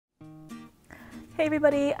Hey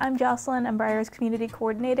everybody, I'm Jocelyn, I'm Breyer's Community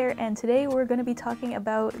Coordinator, and today we're going to be talking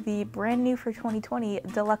about the brand new for 2020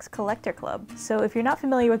 Deluxe Collector Club. So if you're not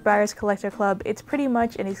familiar with Breyer's Collector Club, it's pretty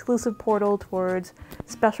much an exclusive portal towards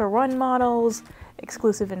special run models,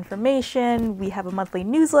 exclusive information. We have a monthly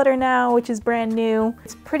newsletter now, which is brand new.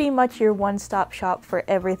 It's pretty much your one-stop shop for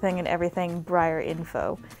everything and everything Breyer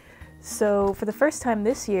info. So for the first time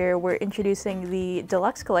this year, we're introducing the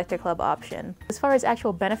Deluxe Collector Club option. As far as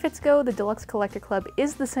actual benefits go, the Deluxe Collector Club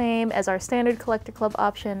is the same as our standard Collector Club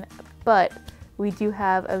option, but we do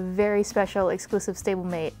have a very special exclusive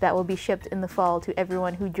stablemate that will be shipped in the fall to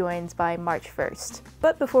everyone who joins by March 1st.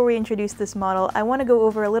 But before we introduce this model, I want to go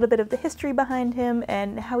over a little bit of the history behind him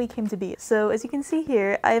and how he came to be. So as you can see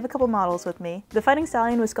here, I have a couple models with me. The Fighting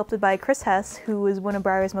Stallion was sculpted by Chris Hess, who was one of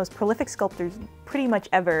Breyer's most prolific sculptors pretty much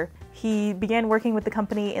ever. He began working with the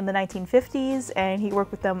company in the 1950s, and he worked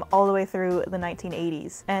with them all the way through the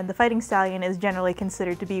 1980s. And the Fighting Stallion is generally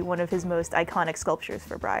considered to be one of his most iconic sculptures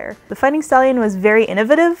for Breyer. The Fighting Stallion was very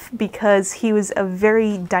innovative because he was a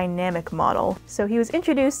very dynamic model. So he was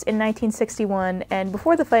introduced in 1961, and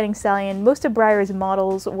before the Fighting Stallion, most of Breyer's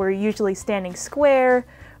models were usually standing square,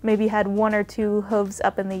 maybe had one or two hooves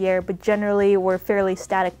up in the air, but generally were fairly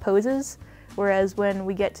static poses. Whereas when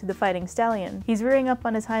we get to the Fighting Stallion, he's rearing up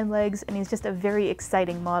on his hind legs and he's just a very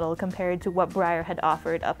exciting model compared to what Breyer had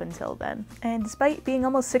offered up until then. And despite being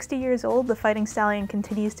almost 60 years old, the Fighting Stallion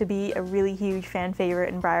continues to be a really huge fan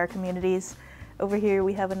favorite in Breyer communities. Over here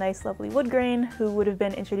we have a nice lovely wood grain who would have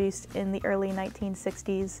been introduced in the early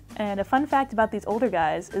 1960s. And a fun fact about these older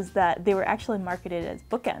guys is that they were actually marketed as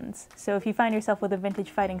bookends. So if you find yourself with a vintage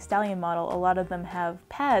Fighting Stallion model, a lot of them have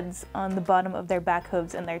pads on the bottom of their back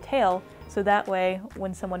hooves and their tail, so that way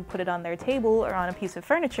when someone put it on their table or on a piece of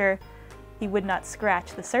furniture, he would not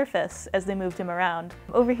scratch the surface as they moved him around.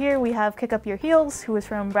 Over here we have Kick Up Your Heels, who was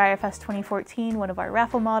from BreyerFest 2014, one of our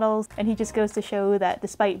raffle models, and he just goes to show that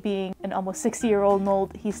despite being an almost 60-year-old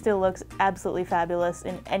mold, he still looks absolutely fabulous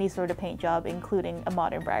in any sort of paint job, including a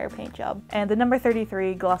modern Breyer paint job. And the number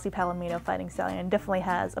 33 Glossy Palomino Fighting Stallion definitely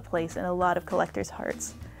has a place in a lot of collectors'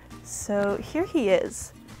 hearts. So here he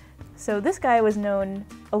is. So this guy was known,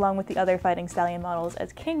 along with the other Fighting Stallion models,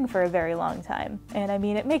 as King for a very long time. And I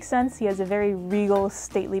mean, it makes sense. He has a very regal,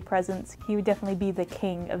 stately presence. He would definitely be the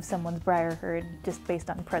king of someone's Breyer herd just based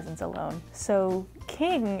on presence alone. So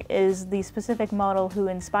King is the specific model who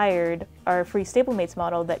inspired our free stablemates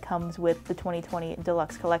model that comes with the 2020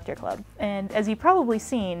 Deluxe Collector Club. And as you've probably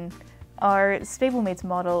seen, our stablemates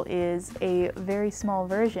model is a very small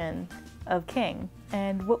version of King.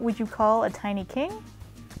 And what would you call a tiny king?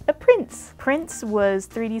 A Prince. Prince was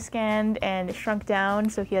 3D scanned and shrunk down,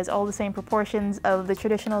 so he has all the same proportions of the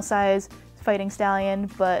traditional size Fighting Stallion,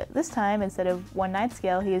 but this time, instead of 1/9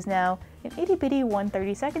 scale, he is now an itty-bitty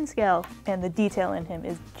 1/32 scale. And the detail in him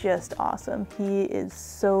is just awesome. He is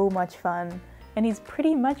so much fun. And he's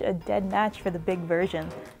pretty much a dead match for the big version.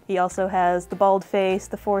 He also has the bald face,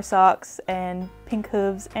 the 4 socks, and pink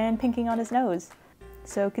hooves, and pinking on his nose.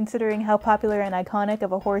 So considering how popular and iconic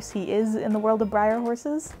of a horse he is in the world of Breyer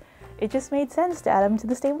horses, it just made sense to add him to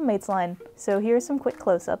the stablemates line. So here are some quick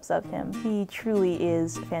close-ups of him. He truly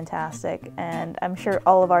is fantastic, and I'm sure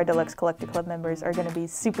all of our Deluxe Collector Club members are going to be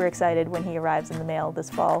super excited when he arrives in the mail this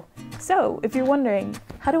fall. So if you're wondering,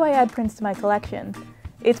 how do I add Prince to my collection?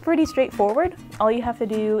 It's pretty straightforward. All you have to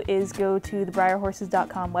do is go to the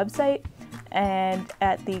BreyerHorses.com website, and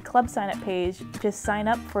at the club sign-up page, just sign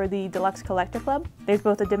up for the Deluxe Collector Club. There's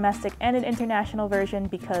both a domestic and an international version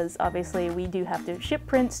because obviously we do have to ship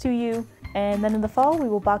prints to you. And then in the fall, we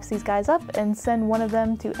will box these guys up and send one of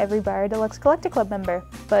them to every Breyer Deluxe Collector Club member.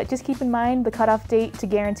 But just keep in mind, the cutoff date to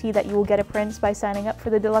guarantee that you will get a print by signing up for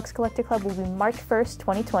the Deluxe Collector Club will be March 1st,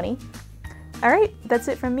 2020. Alright, that's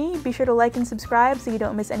it from me. Be sure to like and subscribe so you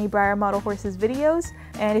don't miss any Breyer Model Horses videos.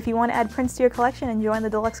 And if you want to add prints to your collection and join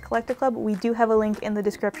the Deluxe Collector Club, we do have a link in the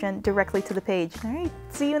description directly to the page. Alright,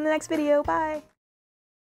 see you in the next video. Bye!